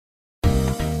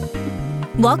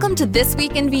Welcome to This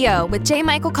Week in VO with J.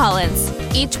 Michael Collins.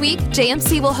 Each week,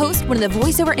 JMC will host one of the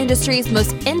voiceover industry's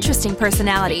most interesting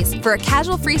personalities for a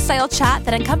casual freestyle chat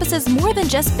that encompasses more than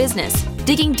just business,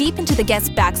 digging deep into the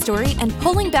guest's backstory and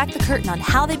pulling back the curtain on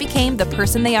how they became the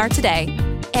person they are today.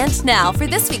 And now for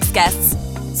this week's guests,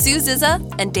 Sue Zizza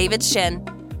and David Shin.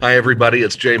 Hi, everybody.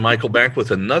 It's J. Michael back with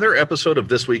another episode of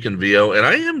This Week in VO, and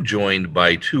I am joined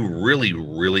by two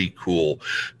really cool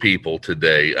people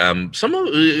today.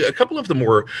 A couple of the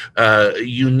more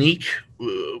unique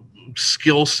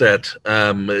skill set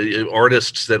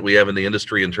artists that we have in the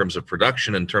industry in terms of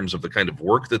production, in terms of the kind of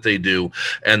work that they do,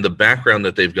 and the background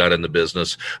that they've got in the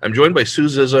business. I'm joined by Sue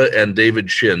Zizza and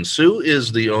David Shin. Sue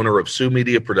is the owner of Sue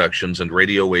Media Productions and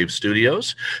Radio Wave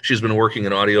Studios. She's been working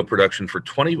in audio production for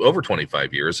over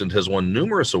 25 years and has won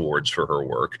numerous awards for her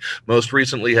work, most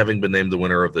recently having been named the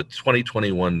winner of the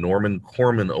 2021 Norman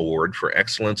Corman Award for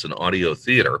Excellence in Audio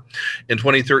Theater. In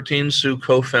 2013, Sue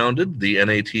co-founded the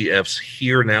NATF's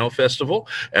Here Now Festival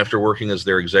after working as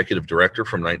their executive director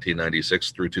from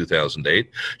 1996 through 2008.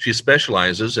 She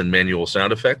specializes in manual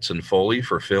sound effects and Foley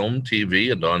for film,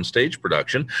 TV, and on-stage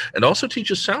production, and also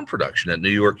teaches sound production at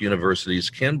New York University's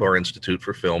Kanbar Institute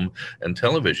for Film and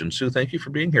Television. Sue, thank you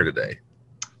for being here today.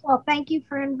 Well, thank you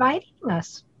for inviting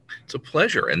us. It's a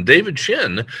pleasure. And David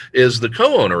Shin is the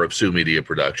co-owner of Sue Media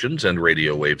Productions and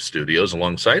Radio Wave Studios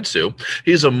alongside Sue.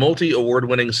 He's a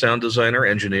multi-award-winning sound designer,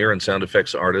 engineer, and sound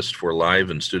effects artist for live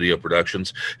and studio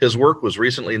productions. His work was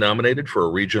recently nominated for a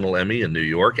regional Emmy in New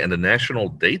York and a national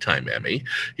daytime Emmy.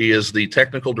 He is the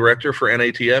technical director for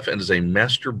NATF and is a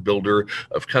master builder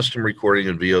of custom recording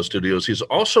and VO studios. He's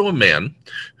also a man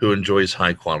who enjoys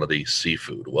high-quality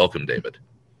seafood. Welcome, David.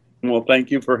 Well, thank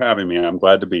you for having me. I'm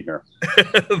glad to be here.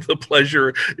 The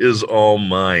pleasure is all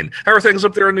mine. How are things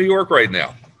up there in New York right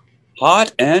now?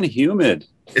 Hot and humid.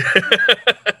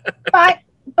 but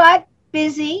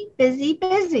busy.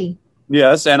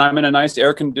 Yes, and I'm in a nice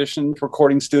air-conditioned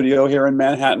recording studio here in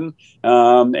Manhattan,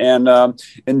 and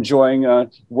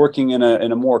enjoying working in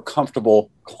a more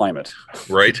comfortable climate.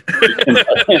 Right.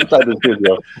 Inside the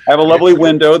studio. I have a lovely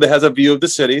window that has a view of the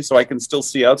city, so I can still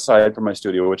see outside from my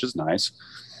studio, which is nice.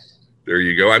 There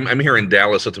you go. I'm here in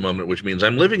Dallas at the moment, which means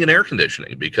I'm living in air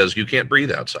conditioning because you can't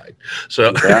breathe outside.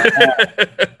 So,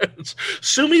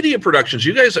 Sue Media Productions,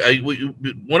 you guys,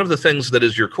 one of the things that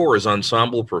is your core is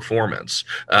ensemble performance,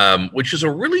 which is a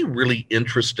really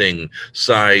interesting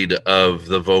side of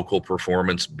the vocal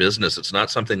performance business. It's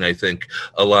not something I think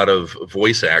a lot of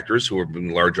voice actors who are in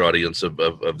the large audience of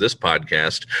this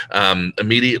podcast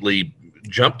immediately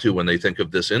jump to when they think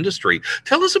of this industry.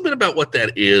 Tell us a bit about what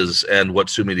that is and what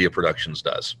Sue Media Productions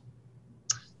does.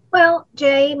 Well,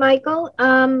 Jay, Michael,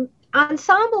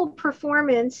 ensemble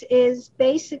performance is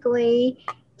basically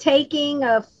taking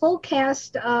a full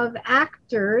cast of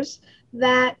actors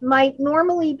that might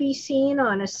normally be seen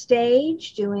on a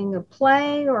stage doing a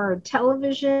play or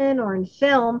television or in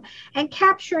film and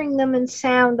capturing them in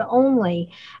sound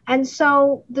only. And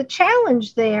so the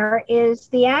challenge there is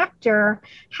the actor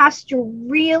has to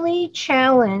really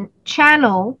channel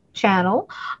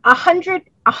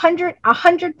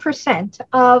 100%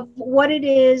 of what it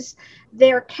is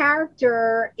their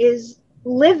character is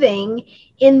living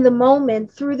in the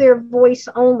moment through their voice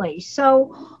only.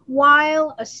 So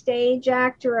while a stage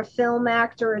actor, a film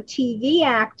actor, a TV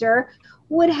actor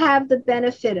would have the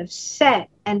benefit of set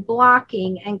and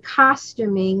blocking and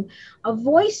costuming, a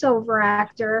voiceover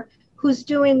actor who's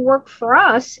doing work for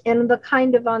us in the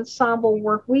kind of ensemble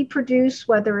work we produce,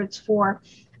 whether it's for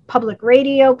public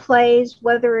radio plays,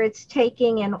 whether it's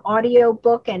taking an audio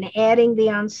book and adding the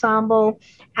ensemble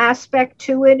aspect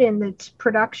to it in its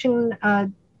production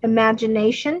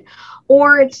imagination,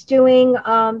 or it's doing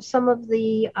some of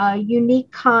the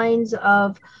unique kinds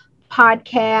of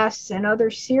podcasts and other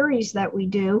series that we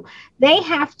do. They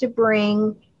have to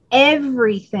bring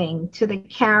everything to the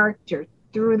character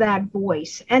through that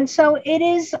voice. And so it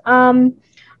is,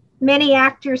 many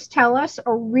actors tell us,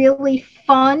 a really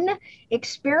fun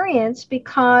experience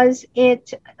because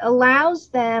it allows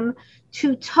them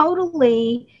to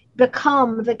totally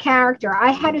become the character. I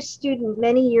had a student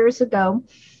many years ago.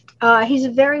 He's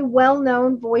a very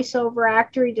well-known voiceover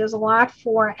actor. He does a lot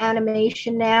for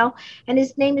animation now, and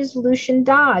his name is Lucian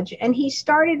Dodge. And he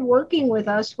started working with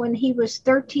us when he was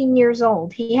 13 years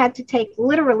old. He had to take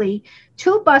literally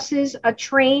 2 buses, a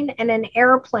train, and an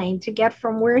airplane to get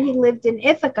from where he lived in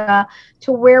Ithaca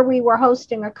to where we were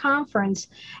hosting a conference.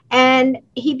 And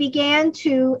he began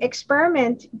to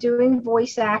experiment doing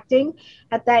voice acting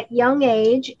at that young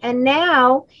age. And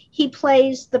now he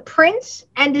plays the prince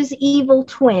and his evil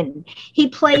twin. He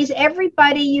plays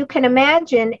everybody you can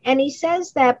imagine. And he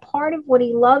says that part of what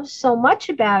he loves so much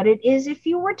about it is if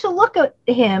you were to look at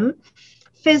him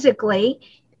physically,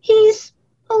 he's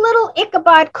a little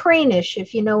Ichabod Crane-ish,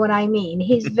 if you know what I mean.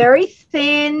 He's very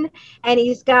thin, and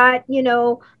he's got,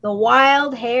 the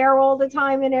wild hair all the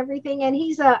time and everything. And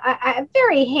he's a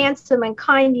very handsome and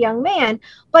kind young man,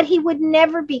 but he would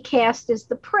never be cast as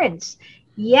the prince.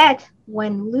 Yet,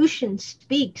 when Lucian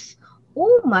speaks,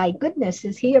 oh my goodness,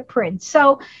 is he a prince?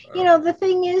 So, the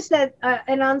thing is that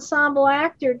an ensemble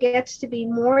actor gets to be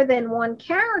more than one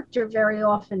character very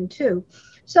often, too.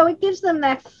 So it gives them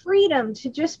that freedom to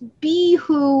just be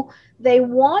who they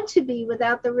want to be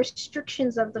without the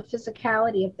restrictions of the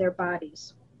physicality of their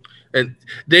bodies. And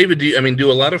David, do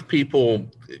a lot of people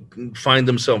find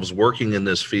themselves working in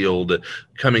this field,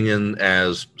 coming in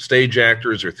as stage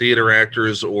actors or theater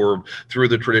actors, or through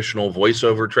the traditional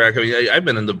voiceover track? I've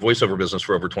been in the voiceover business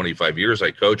for over 25 years.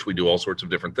 I coach. We do all sorts of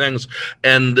different things.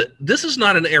 And this is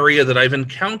not an area that I've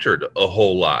encountered a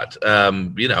whole lot.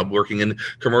 Working in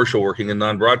commercial, working in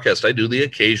non-broadcast, I do the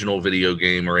occasional video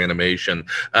game or animation.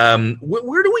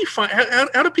 Where do we find,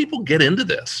 how do people get into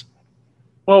this?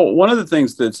 Well, one of the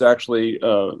things that's actually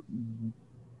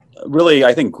really,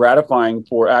 I think, gratifying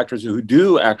for actors who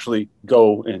do actually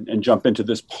go and jump into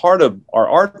this part of our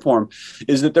art form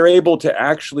is that they're able to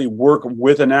actually work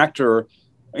with an actor,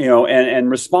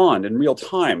 and respond in real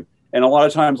time. And a lot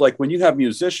of times, like when you have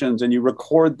musicians and you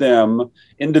record them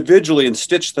individually and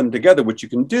stitch them together, which you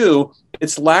can do,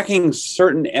 it's lacking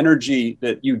certain energy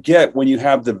that you get when you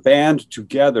have the band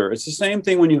together. It's the same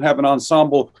thing when you have an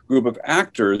ensemble group of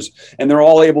actors and they're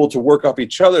all able to work off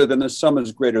each other, then the sum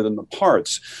is greater than the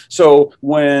parts. So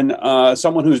when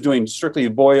someone who's doing strictly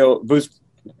voiceover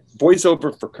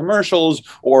for commercials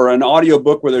or an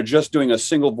audiobook where they're just doing a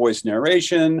single voice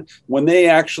narration, when they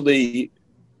actually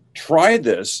try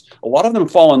this, a lot of them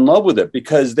fall in love with it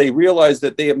because they realize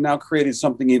that they have now created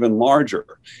something even larger.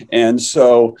 And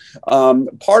so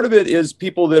part of it is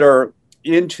people that are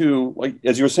into, like,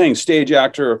 as you were saying, stage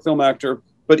actor or film actor,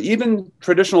 but even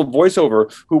traditional voiceover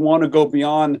who want to go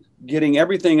beyond getting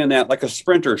everything in that, like a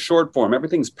sprinter short form,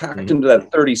 everything's packed into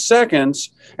that 30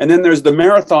 seconds. And then there's the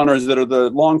marathoners that are the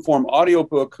long form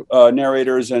audiobook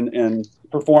narrators and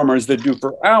performers that do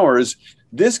for hours.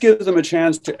 This gives them a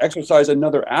chance to exercise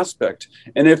another aspect.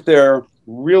 And if they're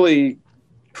really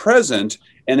present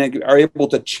and are able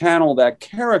to channel that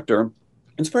character,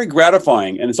 it's very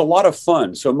gratifying and it's a lot of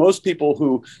fun. So most people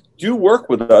who do work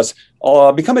with us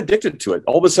become addicted to it.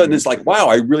 All of a sudden it's like, wow,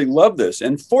 I really love this.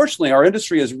 And fortunately, our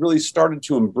industry has really started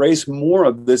to embrace more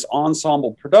of this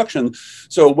ensemble production.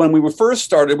 So when we were first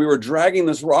started, we were dragging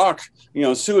this rock,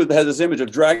 Sue had this image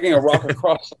of dragging a rock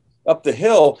across up the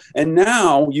hill. And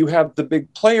now you have the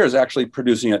big players actually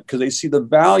producing it because they see the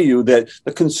value that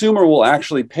the consumer will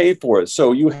actually pay for it.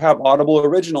 So you have Audible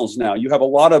Originals now. You have a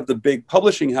lot of the big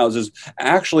publishing houses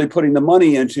actually putting the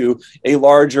money into a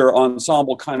larger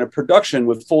ensemble kind of production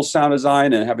with full sound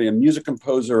design and having a music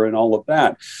composer and all of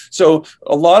that. So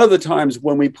a lot of the times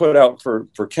when we put out for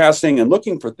casting and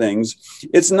looking for things,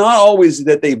 it's not always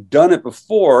that they've done it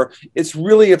before. It's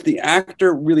really if the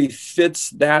actor really fits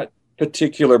that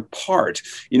particular part,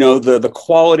 the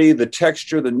quality, the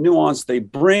texture, the nuance they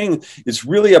bring is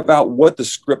really about what the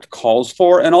script calls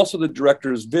for and also the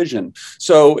director's vision.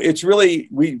 So it's really,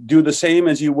 we do the same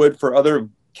as you would for other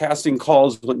casting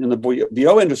calls in the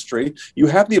VO industry. You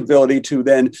have the ability to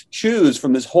then choose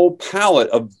from this whole palette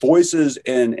of voices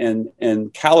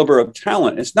and caliber of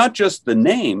talent. It's not just the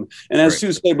name. And as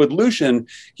Sue said with Lucian,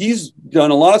 he's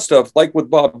done a lot of stuff like with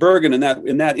Bob Bergen in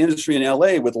that industry in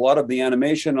LA with a lot of the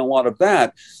animation and a lot of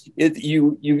that.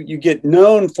 You get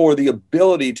known for the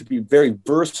ability to be very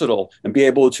versatile and be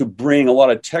able to bring a lot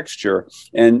of texture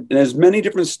and there's many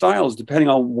different styles depending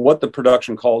on what the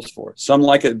production calls for. Some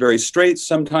like it very straight.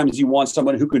 Sometimes you want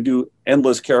someone who could do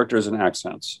endless characters and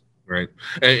accents. Right.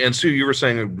 And Sue, you were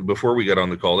saying before we got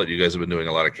on the call that you guys have been doing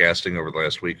a lot of casting over the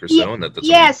last week or so. And that's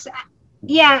yes.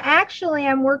 Yeah, actually,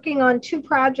 I'm working on 2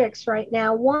 projects right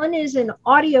now. One is an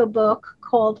audiobook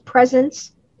called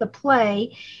Presence, the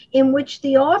Play, in which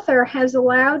the author has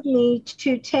allowed me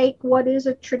to take what is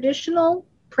a traditional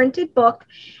printed book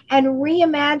and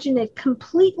reimagine it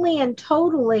completely and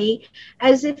totally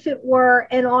as if it were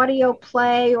an audio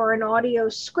play or an audio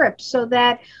script, so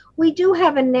that we do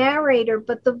have a narrator,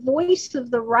 but the voice of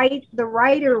the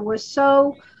writer was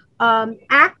so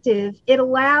active, it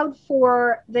allowed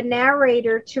for the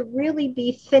narrator to really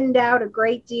be thinned out a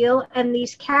great deal and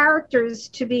these characters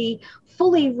to be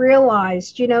fully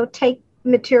realized, take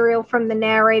material from the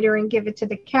narrator and give it to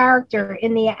the character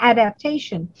in the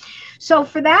adaptation. So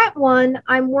for that one,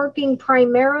 I'm working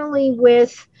primarily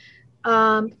with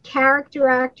character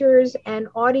actors and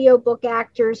audiobook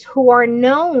actors who are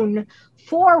known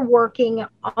for working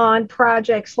on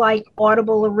projects like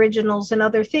Audible Originals and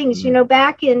other things.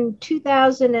 Back in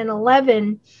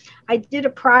 2011, I did a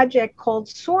project called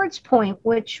Swords Point,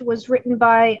 which was written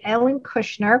by Ellen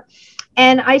Kushner.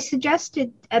 And I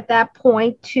suggested at that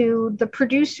point to the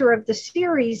producer of the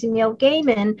series, Neil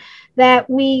Gaiman, that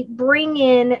we bring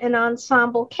in an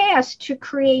ensemble cast to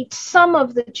create some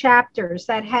of the chapters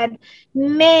that had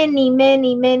many,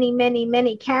 many, many, many,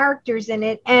 many characters in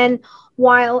it. And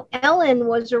while Ellen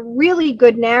was a really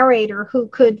good narrator who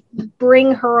could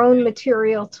bring her own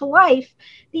material to life,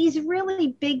 these really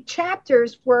big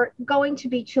chapters were going to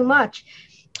be too much.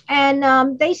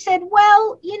 And they said,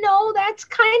 well, that's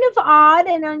kind of odd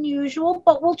and unusual,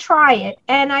 but we'll try it.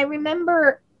 And I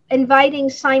remember inviting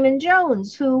Simon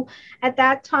Jones, who at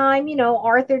that time,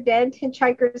 Arthur Dent,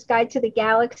 Hitchhiker's Guide to the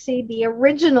Galaxy, the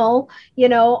original,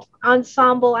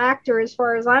 ensemble actor as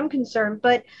far as I'm concerned.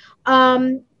 But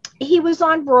he was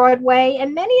on Broadway,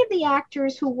 and many of the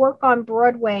actors who work on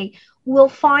Broadway will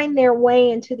find their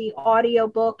way into the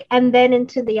audiobook and then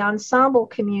into the ensemble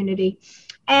community.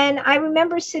 And I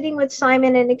remember sitting with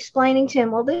Simon and explaining to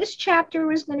him, well, this chapter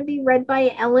was going to be read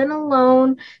by Ellen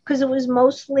alone because it was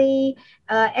mostly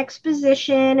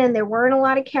exposition and there weren't a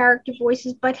lot of character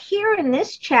voices. But here in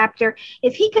this chapter,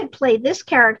 if he could play this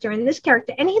character and this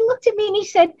character, and he looked at me and he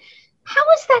said, how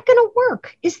is that going to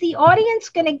work? Is the audience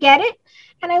going to get it?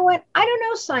 And I went, I don't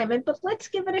know, Simon, but let's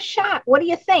give it a shot. What do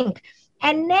you think?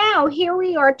 And now here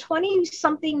we are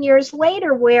 20-something years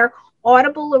later where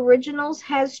Audible Originals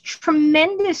has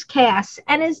tremendous casts.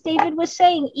 And as David was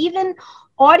saying, even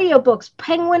audiobooks,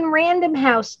 Penguin Random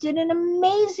House did an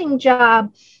amazing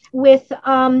job with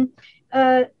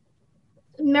Meryl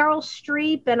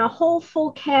Streep and a whole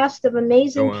full cast of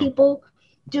amazing people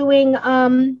doing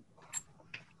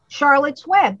Charlotte's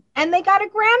Web. And they got a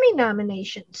Grammy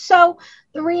nomination. So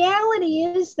the reality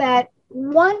is that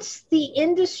once the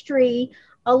industry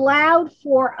allowed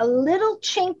for a little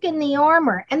chink in the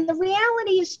armor. And the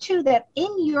reality is, too, that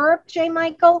in Europe, J.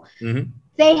 Michael,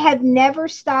 they have never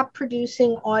stopped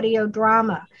producing audio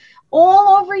drama.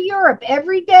 All over Europe,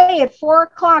 every day at 4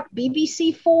 o'clock,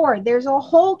 BBC 4, there's a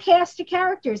whole cast of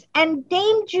characters. And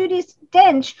Dame Judith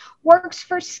Dench works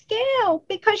for scale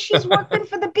because she's working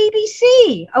for the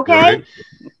BBC, okay? Right.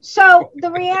 So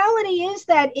the reality is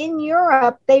that in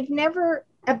Europe, they've never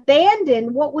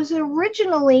abandoned what was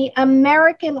originally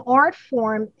American art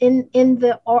form in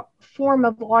the form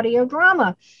of audio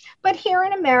drama. But here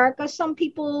in America, some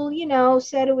people,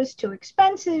 said it was too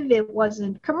expensive. It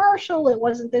wasn't commercial. It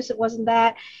wasn't this. It wasn't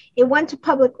that. It went to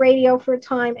public radio for a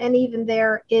time. And even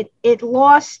there, it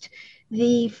lost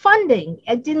the funding.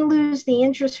 It didn't lose the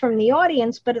interest from the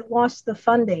audience, but it lost the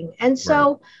funding. And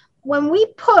so when we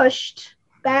pushed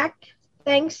back,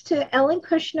 thanks to Ellen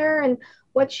Kushner and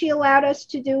what she allowed us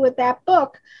to do with that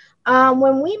book.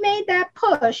 When we made that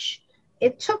push,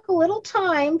 it took a little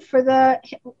time for the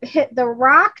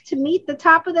rock to meet the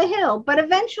top of the hill, but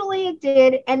eventually it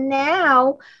did. And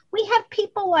now we have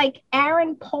people like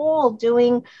Aaron Paul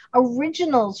doing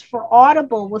originals for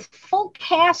Audible with full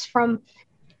casts from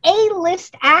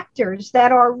A-list actors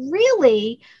that are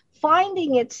really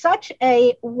finding it such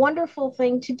a wonderful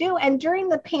thing to do. And during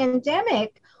the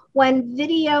pandemic, when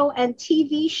video and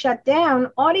TV shut down,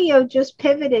 audio just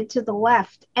pivoted to the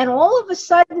left. And all of a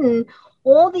sudden,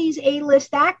 all these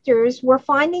A-list actors were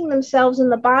finding themselves in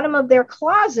the bottom of their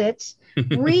closets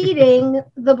reading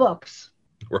the books.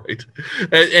 Right.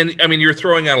 And I mean, you're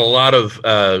throwing out a lot of,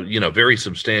 very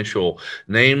substantial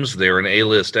names there and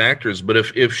A-list actors. But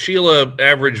if Sheila,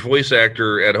 average voice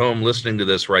actor at home listening to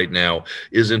this right now,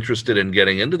 is interested in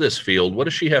getting into this field, what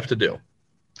does she have to do?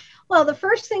 Well, the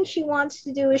first thing she wants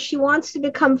to do is she wants to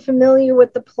become familiar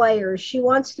with the players. She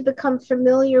wants to become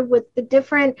familiar with the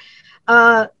different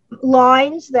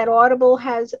lines that Audible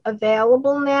has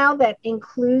available now that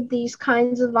include these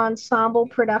kinds of ensemble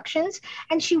productions.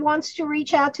 And she wants to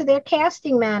reach out to their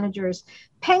casting managers.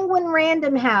 Penguin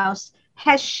Random House,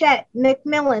 Hachette,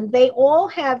 Macmillan, they all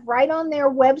have right on their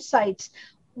websites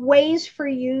ways for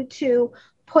you to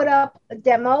put up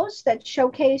demos that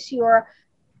showcase your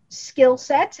skill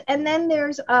sets. And then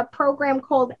there's a program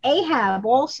called AHAB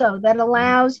also that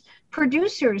allows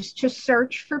producers to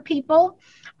search for people.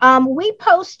 We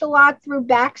post a lot through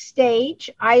Backstage.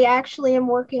 I actually am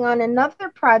working on another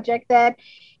project that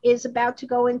is about to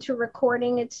go into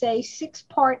recording. It's a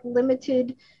 6-part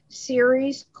limited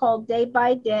series called Day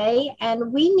by Day.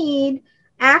 And we need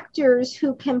actors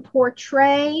who can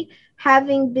portray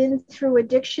having been through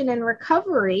addiction and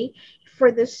recovery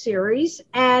for this series.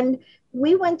 And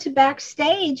we went to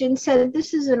Backstage and said,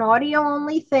 this is an audio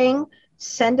only thing.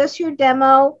 Send us your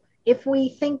demo. If we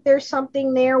think there's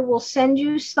something there, we'll send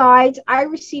you slides. I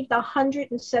received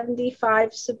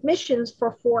 175 submissions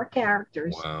for 4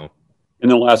 characters. Wow. In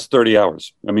the last 30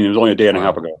 hours. I mean, it was only a day and a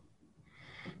half ago.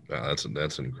 Wow,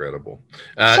 that's incredible.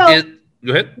 So,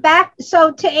 go ahead.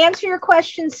 So to answer your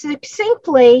question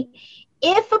succinctly,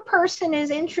 if a person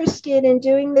is interested in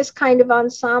doing this kind of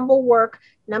ensemble work,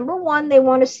 number one, they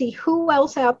want to see who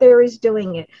else out there is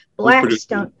doing it.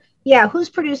 Blackstone. Yeah, who's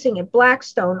producing it?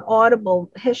 Blackstone,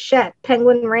 Audible, Hachette,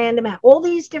 Penguin Random House, all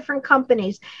these different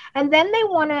companies. And then they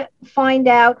want to find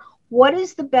out what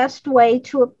is the best way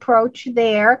to approach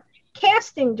their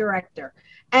casting director.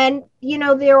 And, you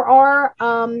know, there are,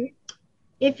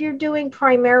 if you're doing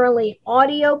primarily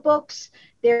audiobooks,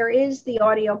 there is the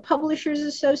Audio Publishers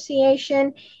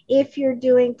Association. If you're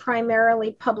doing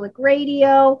primarily public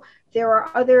radio, there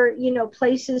are other, you know,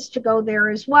 places to go there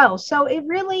as well. So it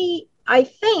really, I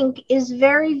think, is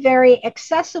very, very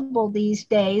accessible these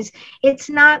days. It's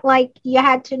not like you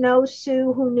had to know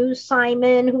Sue, who knew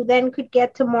Simon, who then could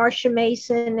get to Marsha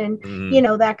Mason and, you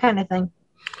know, that kind of thing.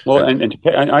 Well, and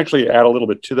to actually add a little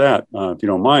bit to that, if you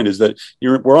don't mind, is that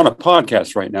we're on a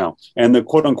podcast right now, and the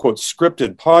quote unquote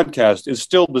scripted podcast is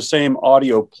still the same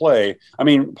audio play. I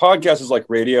mean, podcast is like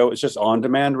radio; it's just on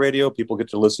demand radio. People get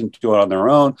to listen to it on their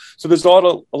own. So there's a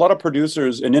lot of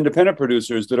producers and independent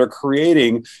producers that are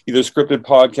creating either scripted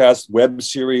podcasts, web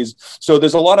series. So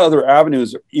there's a lot of other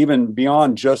avenues, even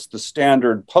beyond just the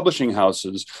standard publishing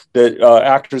houses, that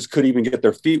actors could even get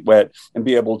their feet wet and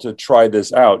be able to try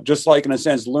this out. Just like in a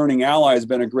sense, Learning Ally has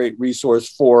been a great resource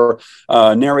for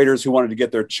narrators who wanted to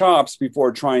get their chops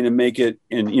before trying to make it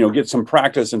and, you know, get some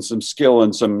practice and some skill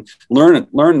and some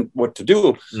learn what to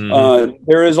do.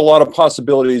 There is a lot of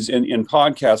possibilities in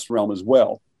podcast realm as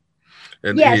well.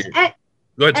 And yes.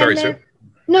 Go ahead. Sorry, sir.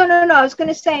 No. I was going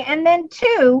to say, and then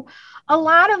too, a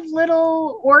lot of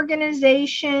little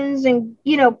organizations and,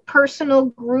 you know, personal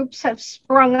groups have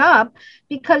sprung up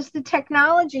because the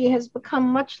technology has become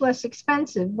much less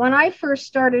expensive. When I first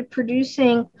started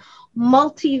producing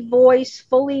multi-voice,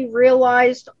 fully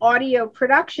realized audio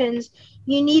productions,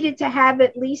 you needed to have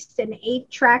at least an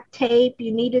 8-track tape.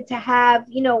 You needed to have,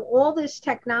 you know, all this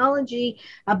technology,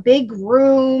 a big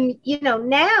room. You know,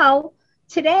 now,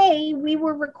 today, we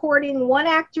were recording one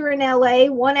actor in LA,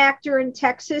 one actor in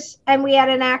Texas, and we had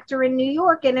an actor in New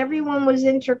York, and everyone was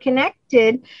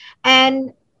interconnected.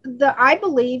 And I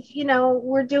believe, you know,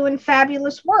 we're doing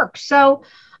fabulous work. So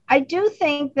I do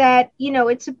think that, you know,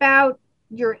 it's about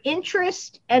your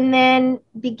interest and then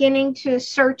beginning to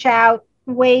search out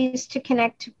ways to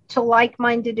connect to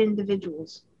like-minded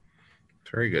individuals.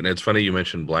 Very good. And it's funny you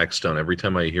mentioned Blackstone. Every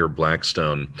time I hear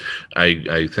Blackstone,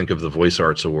 I think of the Voice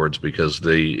Arts Awards, because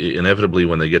they inevitably,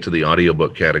 when they get to the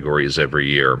audiobook categories every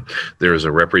year, there's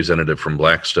a representative from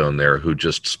Blackstone there who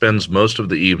just spends most of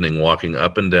the evening walking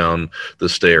up and down the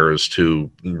stairs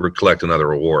to collect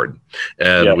another award.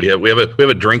 And we have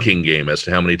a drinking game as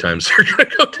to how many times they're going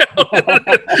to go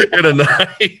down in a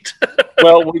night.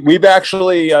 Well, we've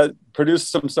actually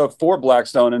produced some stuff for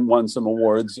Blackstone and won some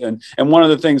awards. And one of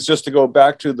the things, just to go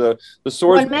back to the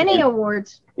Swords, won many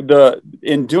awards.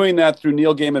 In doing that through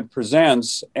Neil Gaiman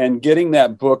Presents and getting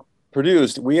that book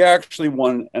produced, we actually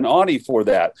won an Audie for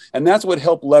that. And that's what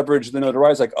helped leverage the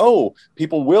notoriety. Like, oh,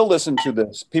 people will listen to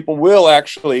this. People will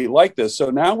actually like this. So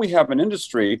now we have an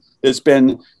industry that's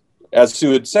been, as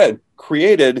Sue had said,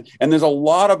 created, and there's a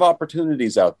lot of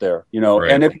opportunities out there, you know.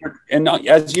 Right. And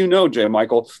as you know, J.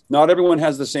 Michael, not everyone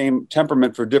has the same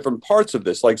temperament for different parts of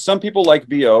this. Like, some people like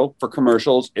VO for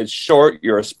commercials. It's short.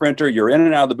 You're a sprinter. You're in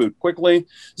and out of the booth quickly.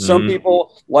 Some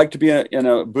people like to be in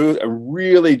a booth and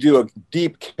really do a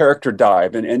deep character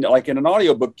dive. And like in an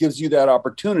audiobook gives you that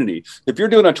opportunity. If you're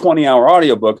doing a 20-hour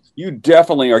audiobook, you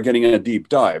definitely are getting a deep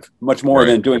dive, much more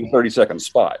than doing a 30-second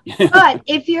spot. But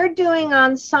if you're doing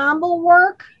ensemble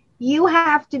work, you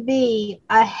have to be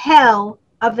a hell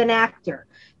of an actor,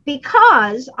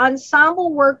 because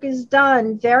ensemble work is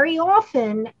done very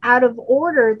often out of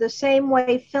order, the same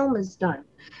way film is done.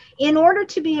 in order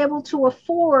to be able to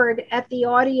afford at the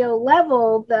audio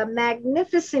level the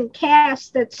magnificent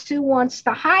cast that Sue wants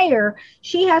to hire,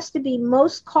 she has to be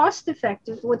most cost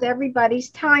effective with everybody's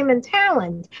time and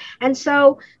talent. And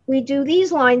so we do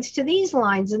these lines to these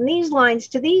lines and these lines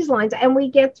to these lines, and we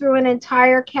get through an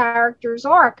entire character's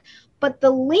arc. But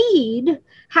the lead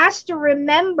has to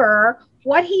remember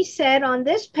what he said on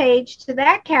this page to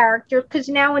that character, because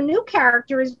now a new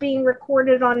character is being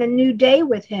recorded on a new day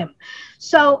with him.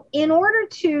 So in order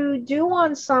to do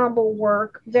ensemble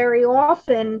work, very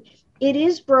often it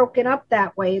is broken up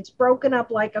that way. It's broken up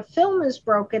like a film is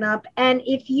broken up. And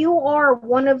if you are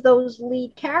one of those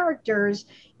lead characters,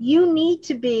 you need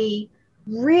to be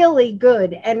really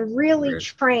good and really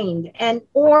trained, and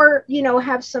or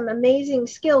have some amazing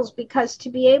skills, because to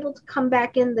be able to come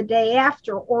back in the day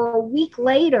after or a week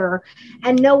later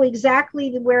and know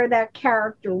exactly where that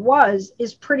character was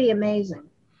is pretty amazing.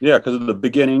 Yeah, because of the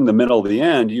beginning, the middle, the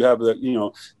end, you have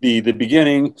the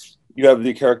beginning, you have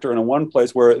the character in one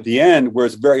place, where at the end, where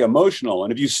it's very emotional.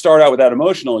 And if you start out with that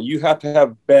emotional, you have to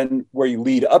have been where you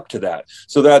lead up to that.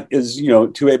 So that is,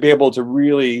 to be able to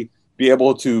really be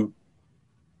able to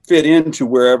fit into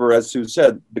wherever, as Sue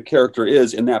said, the character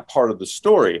is in that part of the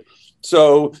story.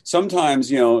 So sometimes,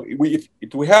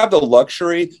 if we have the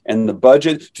luxury and the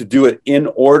budget to do it in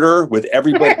order with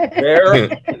everybody there,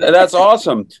 that's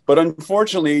awesome. But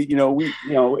unfortunately,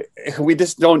 we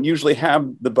just don't usually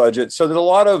have the budget. So there's a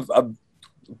lot of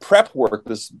prep work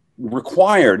that's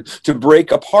required to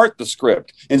break apart the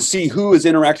script and see who is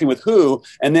interacting with who,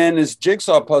 and then this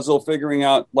jigsaw puzzle figuring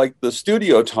out like the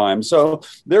studio time. So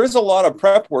there is a lot of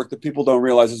prep work that people don't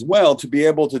realize as well to be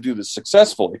able to do this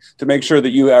successfully, to make sure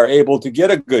that you are able to get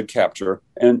a good capture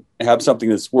and have something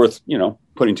that's worth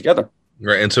putting together.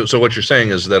 Right. And so what you're saying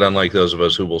is that unlike those of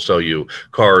us who will sell you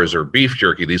cars or beef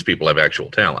jerky, these people have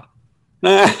actual talent.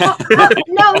 No.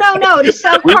 To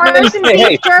sell cars and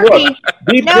beef jerky.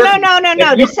 No.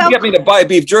 You can get me to buy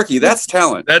beef jerky. That's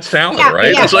talent. That's talent,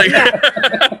 right? Yeah, it's like...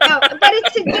 No, but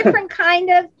it's a different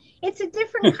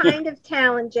kind of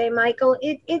talent, J. Michael.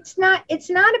 It's not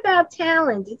about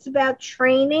talent. It's about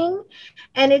training,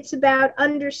 and it's about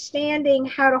understanding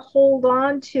how to hold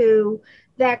on to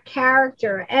that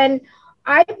character. And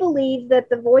I believe that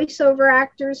the voiceover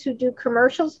actors who do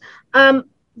commercials,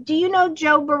 do you know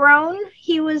Joe Barone?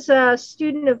 He was a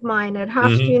student of mine at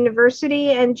Hofstra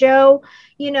University, and Joe,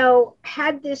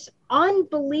 had this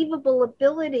unbelievable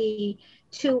ability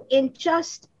to, in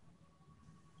just,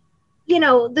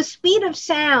 the speed of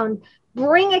sound,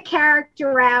 bring a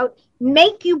character out,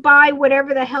 make you buy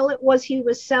whatever the hell it was he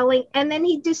was selling, and then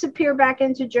he'd disappear back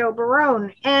into Joe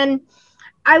Barone. And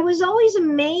I was always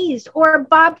amazed. Or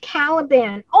Bob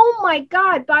Caliban. Oh my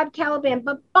God, Bob Caliban.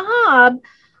 But Bob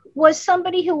was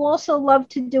somebody who also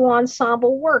loved to do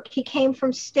ensemble work. He came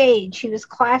from stage. He was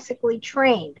classically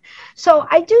trained. So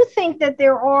I do think that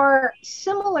there are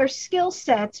similar skill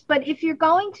sets, but if you're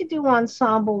going to do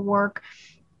ensemble work,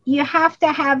 you have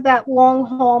to have that long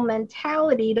haul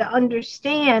mentality to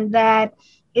understand that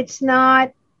it's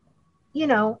not,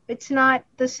 it's not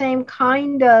the same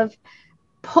kind of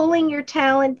pulling your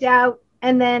talent out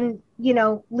and then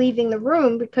leaving the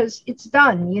room because it's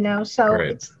done, so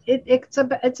right.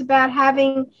 It's about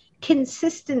having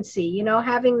consistency,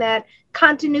 having that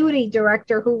continuity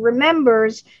director who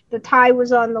remembers the tie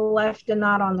was on the left and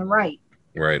not on the right.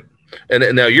 Right.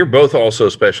 And now you're both also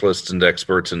specialists and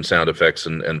experts in sound effects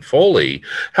and Foley.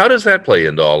 How does that play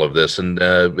into all of this? And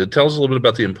tell us a little bit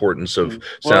about the importance of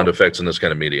sound effects in this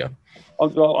kind of media.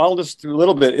 I'll just do a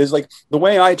little bit is like the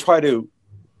way I try to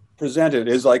present it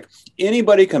is like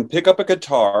anybody can pick up a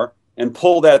guitar and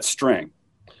pull that string.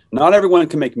 Not everyone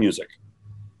can make music.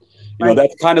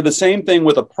 That's kind of the same thing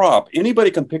with a prop.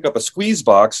 Anybody can pick up a squeeze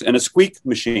box and a squeak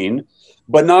machine,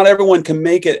 but not everyone can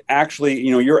make it actually,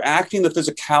 you're acting the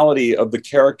physicality of the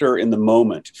character in the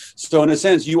moment. So in a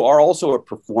sense, you are also a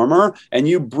performer and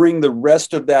you bring the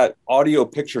rest of that audio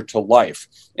picture to life.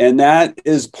 And that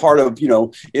is part of,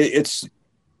 it's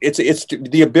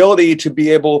the ability to be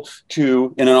able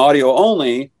to, in an audio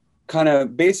only, kind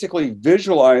of basically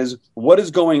visualize what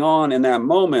is going on in that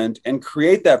moment and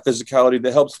create that physicality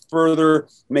that helps further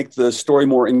make the story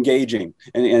more engaging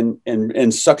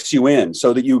and sucks you in,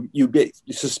 so that you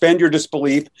suspend your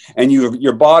disbelief and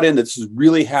you're bought in. This is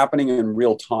really happening in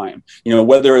real time.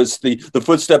 Whether it's the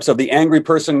footsteps of the angry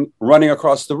person running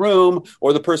across the room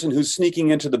or the person who's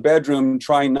sneaking into the bedroom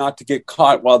trying not to get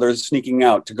caught while they're sneaking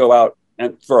out to go out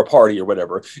and for a party or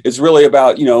whatever. It's really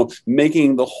about,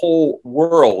 making the whole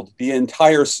world, the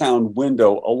entire sound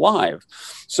window alive.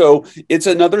 So it's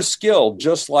another skill,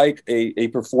 just like a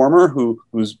performer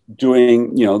who's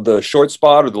doing, the short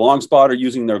spot or the long spot or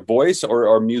using their voice,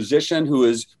 or a musician who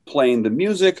is playing the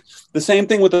music. The same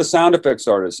thing with the sound effects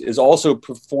artist, is also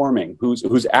performing,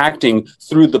 who's acting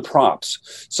through the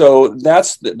props. So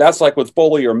that's like with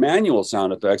Foley or manual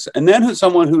sound effects. And then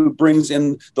someone who brings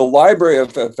in the library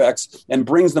of effects and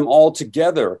brings them all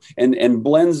together and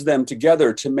blends them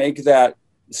together to make that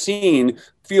scene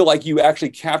feel like you actually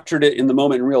captured it in the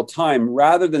moment in real time,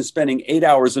 rather than spending 8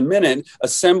 hours a minute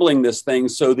assembling this thing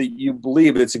so that you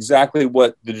believe it's exactly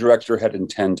what the director had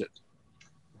intended.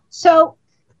 So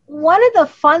one of the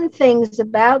fun things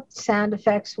about sound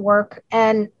effects work,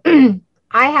 and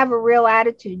I have a real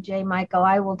attitude, J. Michael,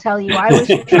 I will tell you,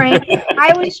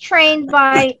 I was trained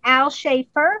by Al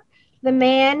Schaefer, the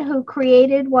man who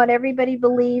created what everybody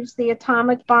believes the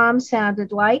atomic bomb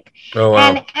sounded like. Oh, wow.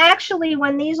 And actually,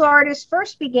 when these artists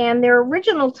first began, their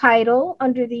original title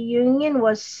under the union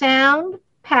was sound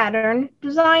pattern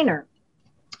designer.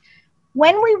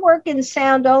 When we work in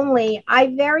sound only,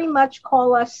 I very much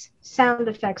call us sound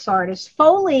effects artists.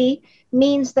 Foley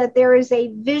means that there is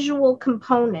a visual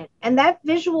component, and that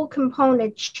visual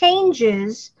component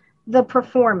changes the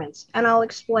performance, and I'll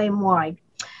explain why.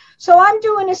 So I'm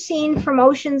doing a scene from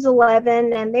Ocean's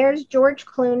 11, and there's George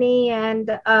Clooney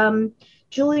and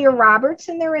Julia Roberts,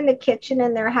 and they're in the kitchen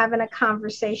and they're having a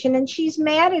conversation, and she's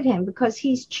mad at him because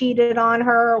he's cheated on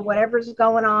her or whatever's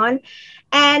going on.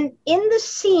 And in the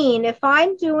scene, if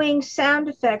I'm doing sound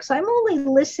effects, I'm only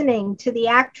listening to the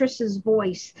actress's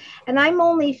voice, and I'm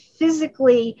only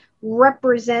physically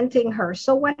representing her.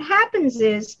 So what happens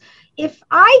is, if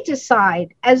I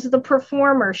decide as the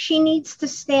performer, she needs to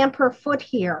stamp her foot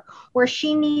here, or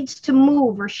she needs to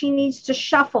move, or she needs to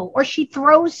shuffle, or she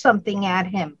throws something at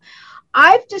him,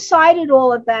 I've decided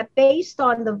all of that based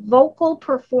on the vocal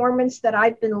performance that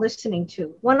I've been listening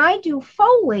to. When I do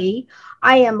Foley,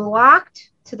 I am locked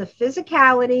to the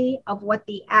physicality of what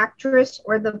the actress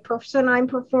or the person I'm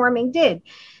performing did.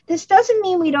 This doesn't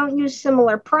mean we don't use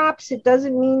similar props. It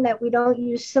doesn't mean that we don't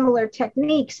use similar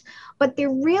techniques, but there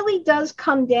really does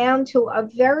come down to a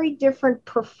very different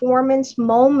performance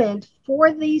moment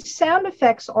for the sound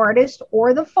effects artist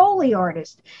or the Foley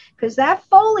artist, because that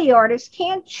Foley artist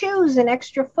can't choose an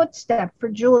extra footstep for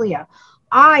Julia.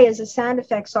 I, as a sound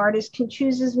effects artist, can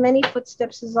choose as many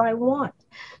footsteps as I want.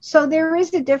 So there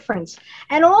is a difference.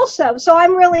 And also, so I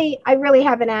really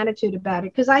have an attitude about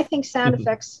it, because I think sound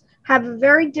effects have a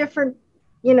very different,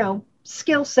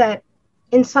 skill set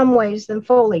in some ways than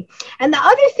Foley. And the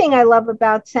other thing I love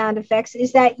about sound effects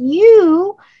is that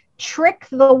you trick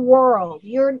the world.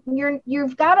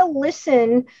 You've got to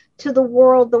listen to the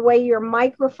world the way your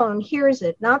microphone hears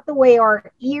it, not the way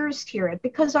our ears hear it,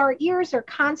 because our ears are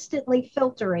constantly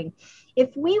filtering.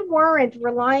 If we weren't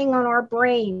relying on our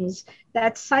brains,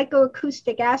 that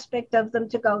psychoacoustic aspect of them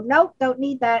to go, nope, don't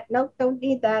need that, nope, don't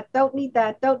need that, don't need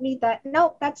that, don't need that,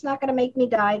 nope, that's not going to make me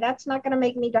die, that's not going to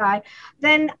make me die,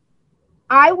 then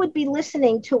I would be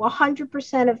listening to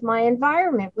 100% of my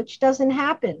environment, which doesn't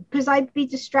happen because I'd be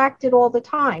distracted all the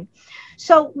time.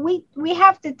 So we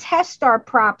have to test our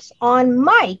props on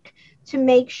mic to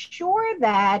make sure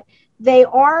that they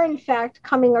are, in fact,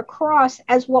 coming across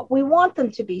as what we want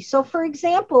them to be. So, for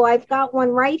example, I've got one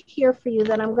right here for you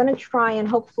that I'm going to try, and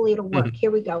hopefully it'll work.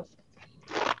 Here we go.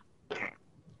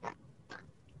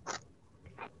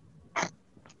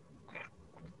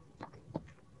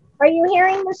 Are you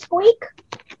hearing the squeak?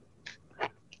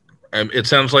 It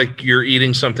sounds like you're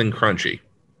eating something crunchy.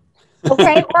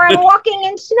 Okay, or I'm walking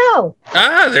in snow.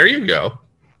 Ah, there you go.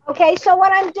 Okay, so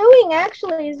what I'm doing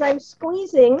actually is I'm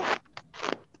squeezing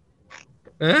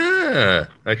I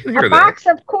can hear a box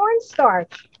of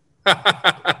cornstarch.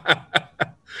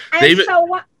 David, so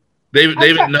what?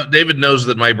 David knows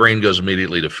that my brain goes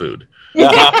immediately to food.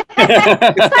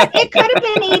 It could have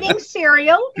been eating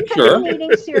cereal.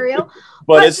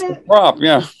 But it's the prop,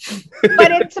 yeah.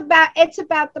 But it's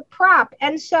about the prop.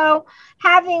 And so,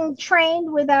 having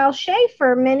trained with Al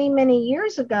Schaefer many, many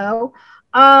years ago,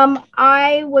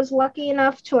 I was lucky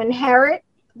enough to inherit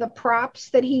the props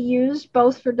that he used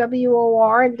both for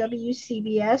WOR and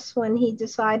WCBS when he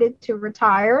decided to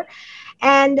retire.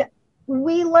 And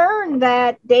we learned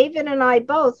that David and I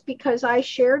both, because I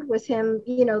shared with him,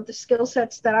 the skill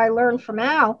sets that I learned from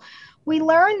Al, we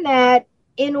learned that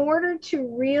in order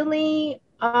to really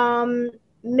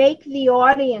make the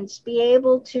audience be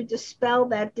able to dispel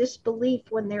that disbelief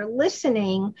when they're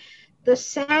listening, the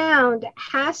sound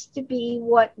has to be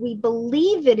what we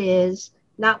believe it is,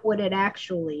 not what it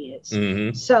actually is.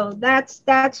 Mm-hmm. So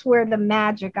that's where the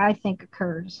magic, I think,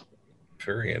 occurs.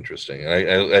 Very interesting.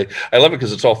 I love it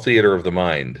because it's all theater of the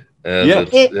mind.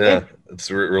 Yeah. It's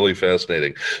really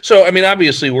fascinating. So, I mean,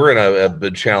 obviously, we're in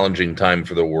a challenging time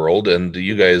for the world, and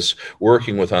you guys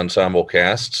working with ensemble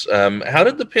casts. How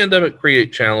did the pandemic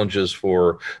create challenges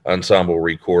for ensemble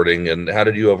recording, and how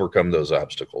did you overcome those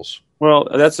obstacles? Well,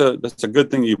 that's a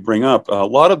good thing you bring up. A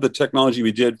lot of the technology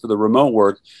we did for the remote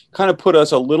work kind of put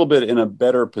us a little bit in a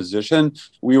better position.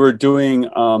 We were doing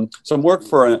some work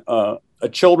for a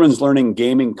children's learning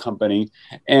gaming company,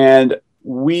 and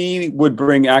we would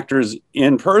bring actors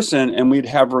in person and we'd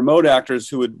have remote actors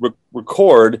who would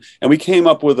record, and we came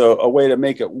up with a way to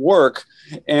make it work.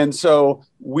 And so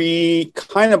we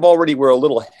kind of already were a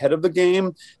little ahead of the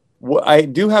game. What I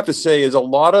do have to say is a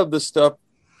lot of the stuff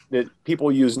that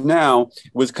people use now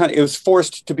it was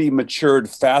forced to be matured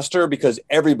faster because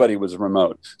everybody was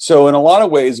remote. So in a lot of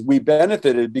ways, we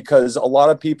benefited because a lot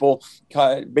of people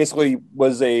basically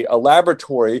was a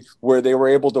laboratory where they were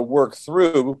able to work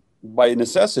through by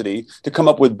necessity to come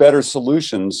up with better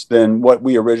solutions than what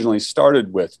we originally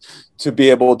started with, to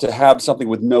be able to have something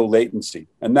with no latency.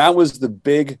 And that was the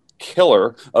big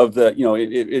killer of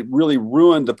it really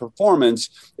ruined the performance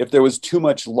if there was too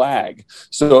much lag.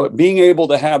 So being able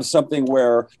to have something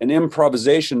where an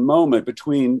improvisation moment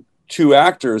between two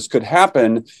actors could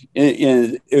happen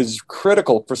is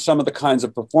critical for some of the kinds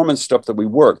of performance stuff that we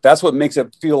work. That's what makes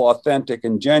it feel authentic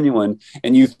and genuine.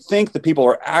 And you think the people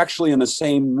are actually in the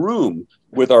same room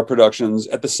with our productions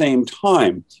at the same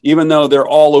time, even though they're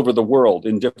all over the world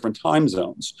in different time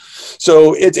zones.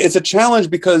 So it's a challenge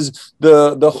because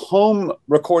the home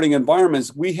recording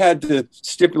environments, we had to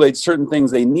stipulate certain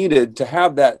things they needed to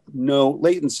have that no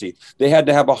latency. They had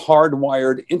to have a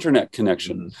hardwired internet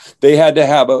connection. Mm-hmm. They had to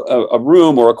have a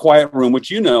room or a quiet room,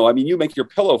 which, I mean, you make your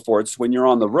pillow forts when you're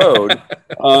on the road.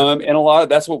 And a lot of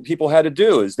that's what people had to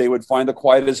do is they would find the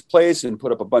quietest place and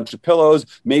put up a bunch of pillows,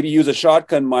 maybe use a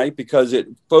shotgun mic because it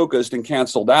focused and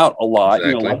canceled out a lot,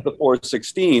 exactly. Like the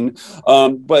 416.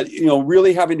 But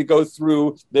really having to go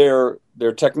through their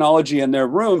technology in their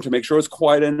room to make sure it's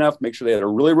quiet enough, make sure they had a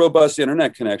really robust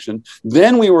internet connection.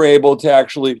 Then we were able to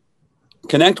actually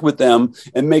connect with them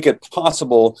and make it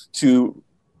possible to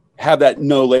have that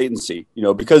no latency,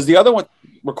 because the other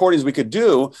recordings we could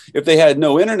do, if they had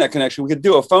no internet connection, we could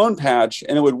do a phone patch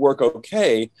and it would work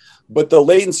okay. But the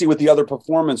latency with the other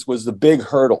performance was the big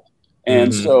hurdle.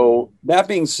 And mm-hmm. So that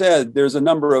being said, there's a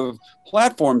number of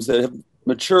platforms that have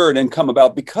matured and come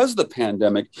about because of the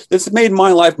pandemic. This made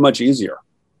my life much easier.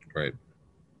 Right.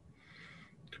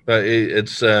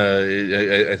 It's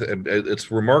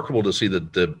remarkable to see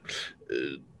that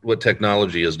what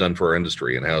technology has done for our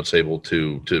industry and how it's able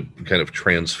to kind of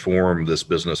transform this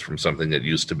business from something that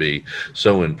used to be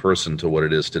so in person to what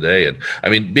it is today. And I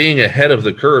mean, being ahead of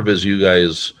the curve as you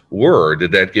guys were,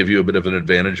 did that give you a bit of an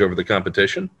advantage over the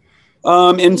competition?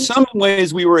 In some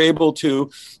ways, we were able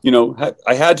to,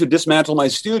 I had to dismantle my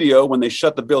studio when they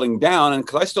shut the building down, and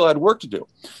because I still had work to do.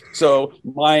 So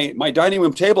my dining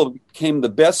room table became the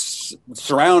best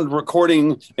surround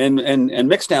recording and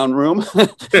mixdown room,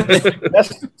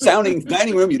 best sounding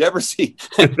dining room you'd ever see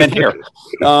and hear.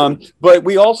 But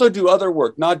we also do other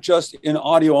work, not just in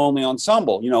audio only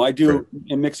ensemble. I do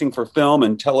in mixing for film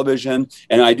and television,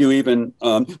 and I do even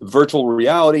virtual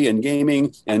reality and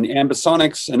gaming and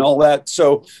ambisonics and all that.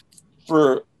 So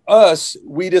for us,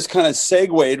 we just kind of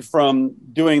segued from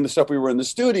doing the stuff we were in the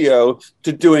studio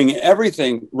to doing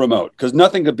everything remote because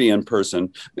nothing could be in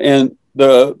person. And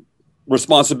the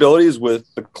responsibilities with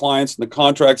the clients and the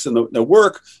contracts and the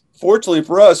work, fortunately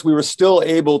for us, we were still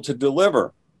able to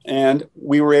deliver. And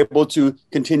we were able to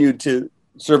continue to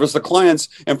service the clients.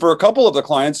 And for a couple of the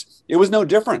clients, it was no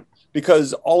different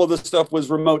because all of the stuff was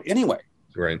remote anyway.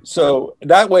 Right. So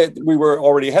that way we were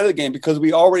already ahead of the game because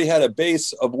we already had a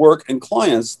base of work and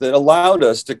clients that allowed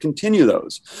us to continue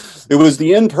those. It was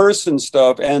the in-person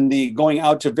stuff and the going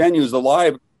out to venues, the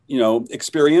live,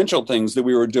 experiential things that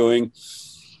we were doing.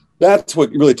 That's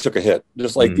what really took a hit.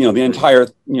 Just like, the entire,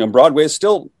 Broadway is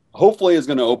still hopefully is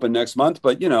going to open next month,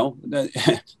 but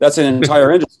that's an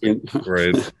entire industry.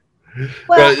 Right.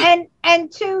 Well, and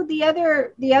too, the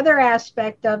other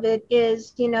aspect of it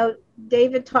is,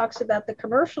 David talks about the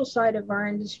commercial side of our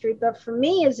industry, but for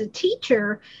me as a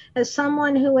teacher, as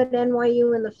someone who at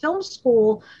NYU in the film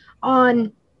school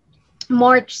on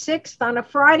March 6th on a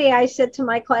Friday, I said to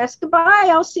my class, goodbye,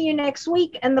 I'll see you next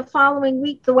week. And the following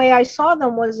week, the way I saw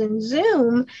them was in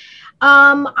Zoom.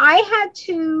 I had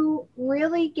to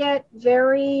really get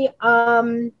very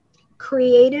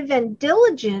creative and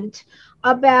diligent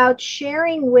about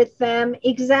sharing with them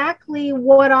exactly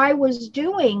what I was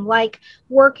doing, like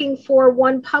working for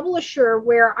one publisher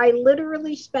where I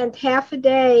literally spent half a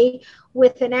day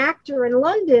with an actor in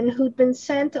London who'd been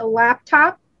sent a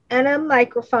laptop and a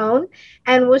microphone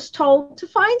and was told to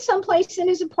find someplace in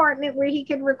his apartment where he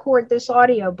could record this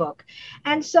audiobook.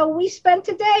 And so we spent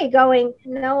a day going,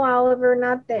 no, Oliver,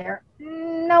 not there.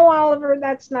 No, Oliver,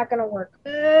 that's not going to work.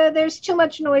 There's too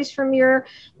much noise from your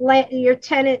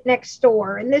tenant next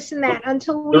door and this and that,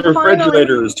 until we the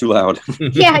refrigerator is too loud.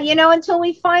 Yeah, until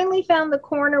we finally found the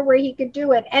corner where he could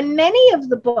do it. And many of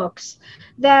the books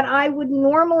that I would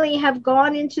normally have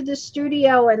gone into the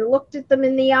studio and looked at them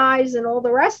in the eyes and all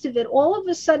the rest of it, all of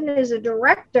a sudden as a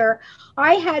director,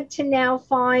 I had to now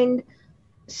find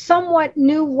somewhat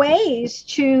new ways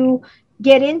to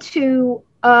get into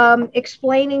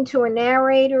explaining to a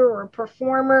narrator or a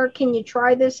performer, can you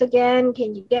try this again?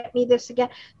 Can you get me this again?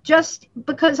 Just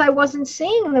because I wasn't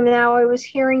seeing them now, I was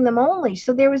hearing them only.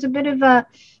 So there was a bit of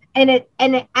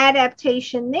an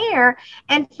adaptation there.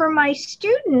 And for my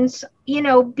students,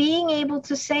 being able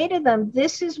to say to them,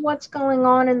 this is what's going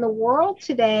on in the world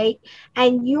today,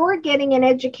 and you're getting an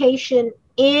education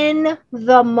in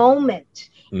the moment.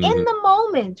 Mm-hmm. In the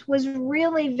moment was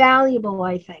really valuable,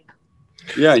 I think.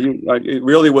 Yeah, it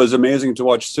really was amazing to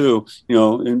watch Sue,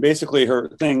 and basically her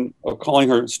thing of calling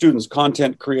her students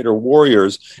content creator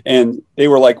warriors. And they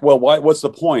were like, well, what's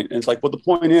the point? And it's like, well, the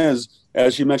point is,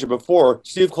 as you mentioned before,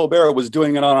 Steve Colbert was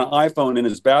doing it on an iPhone in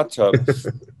his bathtub.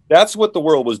 That's what the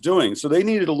world was doing. So they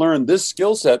needed to learn this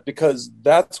skill set because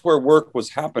that's where work was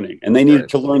happening. And they needed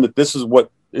to learn that this is what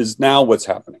is now what's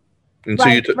happening. And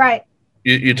so right.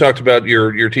 You talked about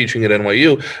your teaching at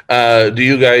NYU. Do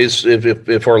you guys,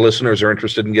 if our listeners are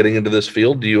interested in getting into this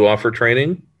field, do you offer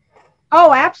training?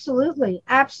 Oh, absolutely.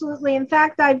 Absolutely. In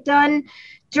fact, I've done,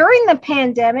 during the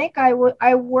pandemic, I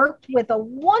worked with a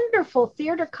wonderful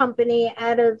theater company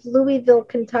out of Louisville,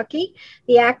 Kentucky,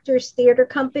 the Actors Theater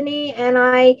Company, and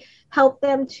I helped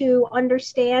them to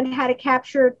understand how to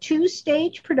capture 2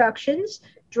 stage productions,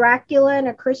 Dracula and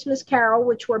A Christmas Carol,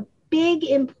 which were big,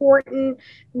 important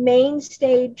main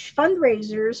stage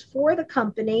fundraisers for the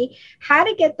company, how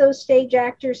to get those stage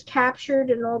actors captured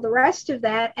and all the rest of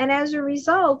that. And as a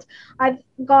result, I've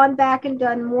gone back and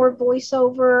done more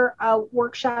voiceover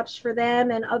workshops for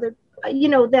them and other,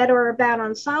 that are about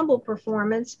ensemble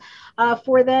performance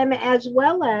for them, as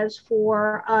well as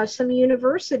for some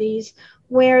universities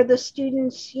where the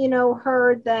students,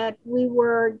 heard that we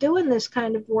were doing this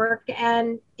kind of work,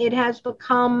 and it has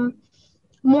become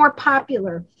more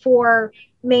popular for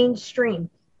mainstream.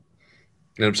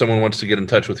 And if someone wants to get in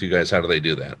touch with you guys, how do they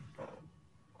do that?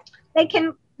 They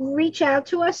can reach out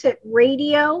to us at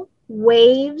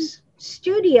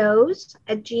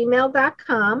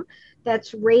RadioWavesStudios@gmail.com.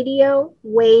 That's Radio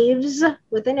Waves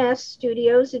with an S,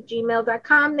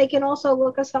 studios@gmail.com. They can also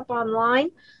look us up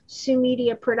online, Sue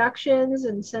Media Productions,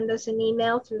 and send us an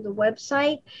email through the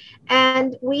website.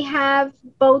 And we have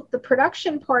both the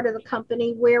production part of the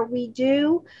company where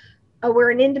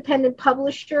we're an independent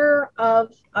publisher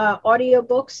of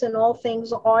audiobooks and all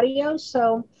things audio.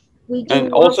 So we do.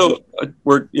 And also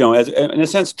we're, as in a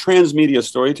sense, transmedia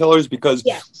storytellers, because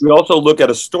yes, we also look at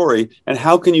a story and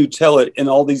how can you tell it in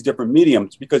all these different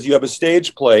mediums, because you have a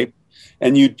stage play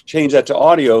and you change that to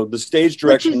audio, the stage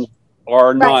direction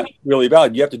are not really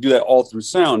valid. You have to do that all through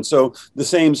sound. So the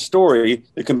same story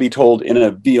that can be told in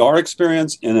a VR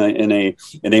experience, in a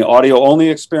audio only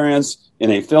experience, in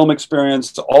a film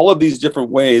experience, all of these different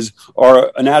ways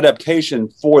are an adaptation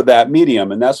for that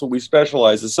medium. And that's what we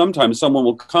specialize in. Sometimes someone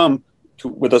will come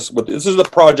with us with, this is a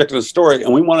project and a story,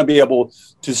 and we want to be able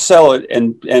to sell it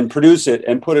and produce it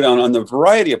and put it on the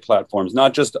variety of platforms,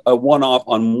 not just a one-off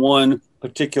on one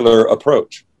particular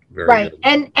approach. Right.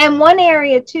 And one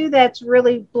area too that's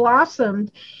really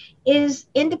blossomed is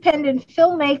independent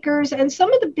filmmakers and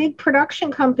some of the big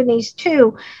production companies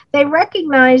too. They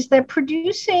recognize that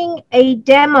producing a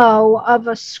demo of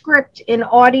a script in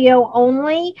audio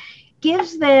only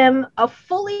gives them a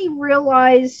fully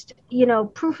realized,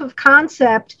 proof of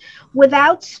concept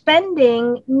without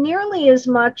spending nearly as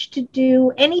much to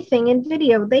do anything in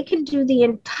video. They can do the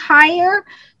entire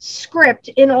script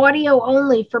in audio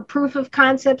only for proof of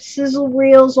concept, sizzle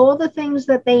reels, all the things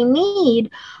that they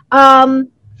need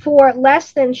for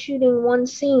less than shooting one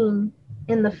scene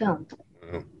in the film.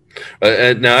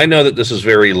 Now, I know that this is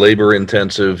very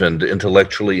labor-intensive and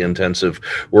intellectually intensive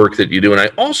work that you do, and I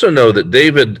also know that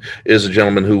David is a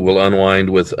gentleman who will unwind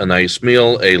with a nice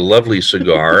meal, a lovely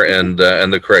cigar, and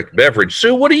the correct beverage.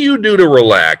 Sue, what do you do to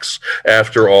relax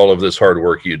after all of this hard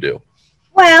work you do?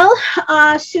 Well,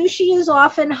 sushi is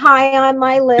often high on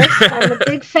my list. I'm a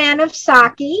big fan of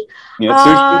sake. Yeah,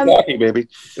 sushi sake, baby.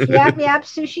 Yep,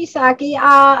 sushi sake.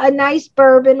 A nice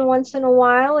bourbon once in a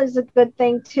while is a good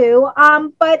thing too.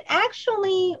 But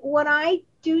actually, what I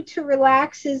do to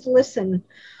relax is listen.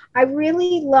 I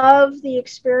really love the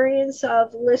experience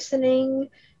of listening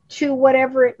to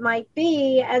whatever it might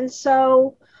be, and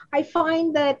so I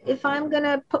find that if I'm going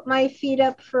to put my feet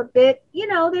up for a bit,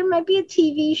 there might be a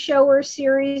TV show or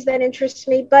series that interests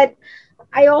me, but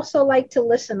I also like to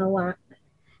listen a lot.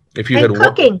 If you and had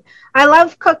cooking. I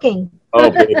love cooking. Oh,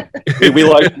 baby. We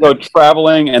like to go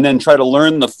traveling and then try to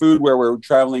learn the food where we're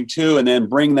traveling to and then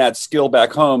bring that skill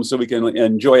back home so we can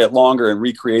enjoy it longer and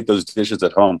recreate those dishes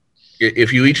at home.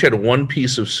 If you each had one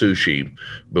piece of sushi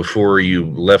before you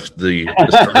left the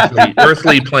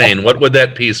earthly plane, what would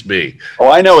that piece be? Oh,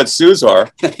 I know it's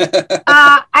Suzar.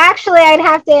 Actually, I'd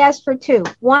have to ask for two.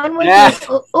 One would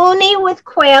be uni with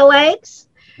quail eggs,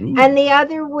 and the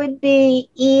other would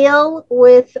be eel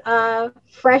with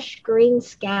fresh green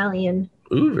scallion.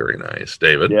 Ooh, very nice,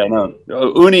 David. Yeah, no,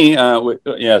 uni,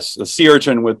 yes, the sea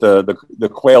urchin with the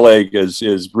quail egg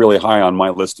is really high on my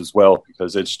list as well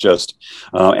because it's just,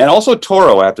 and also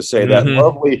toro. I have to say that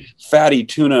lovely fatty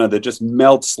tuna that just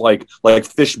melts like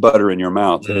fish butter in your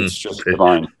mouth. It's just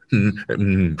divine.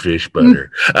 Fish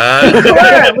butter.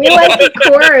 We like the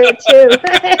kora too.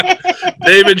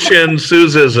 David Shin,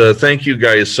 Suziza, thank you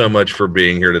guys so much for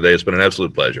being here today. It's been an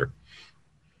absolute pleasure.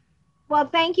 Well,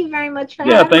 thank you very much for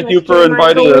having us. Thank you for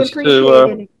inviting us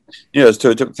to.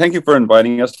 Thank you for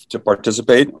inviting us to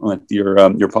participate with your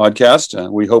podcast.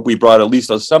 We hope we brought at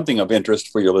least something of interest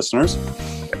for your listeners.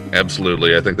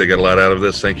 Absolutely. I think they got a lot out of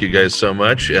this. Thank you guys so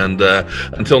much. And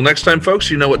until next time, folks,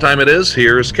 you know what time it is.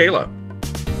 Here's Kayla.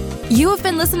 You have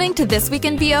been listening to This Week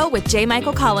in VO with J.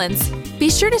 Michael Collins. Be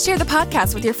sure to share the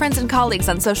podcast with your friends and colleagues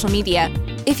on social media.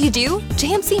 If you do,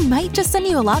 JMC might just send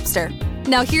you a lobster.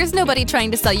 Now, here's nobody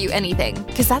trying to sell you anything,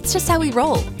 because that's just how we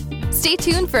roll. Stay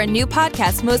tuned for a new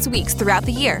podcast most weeks throughout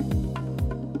the year.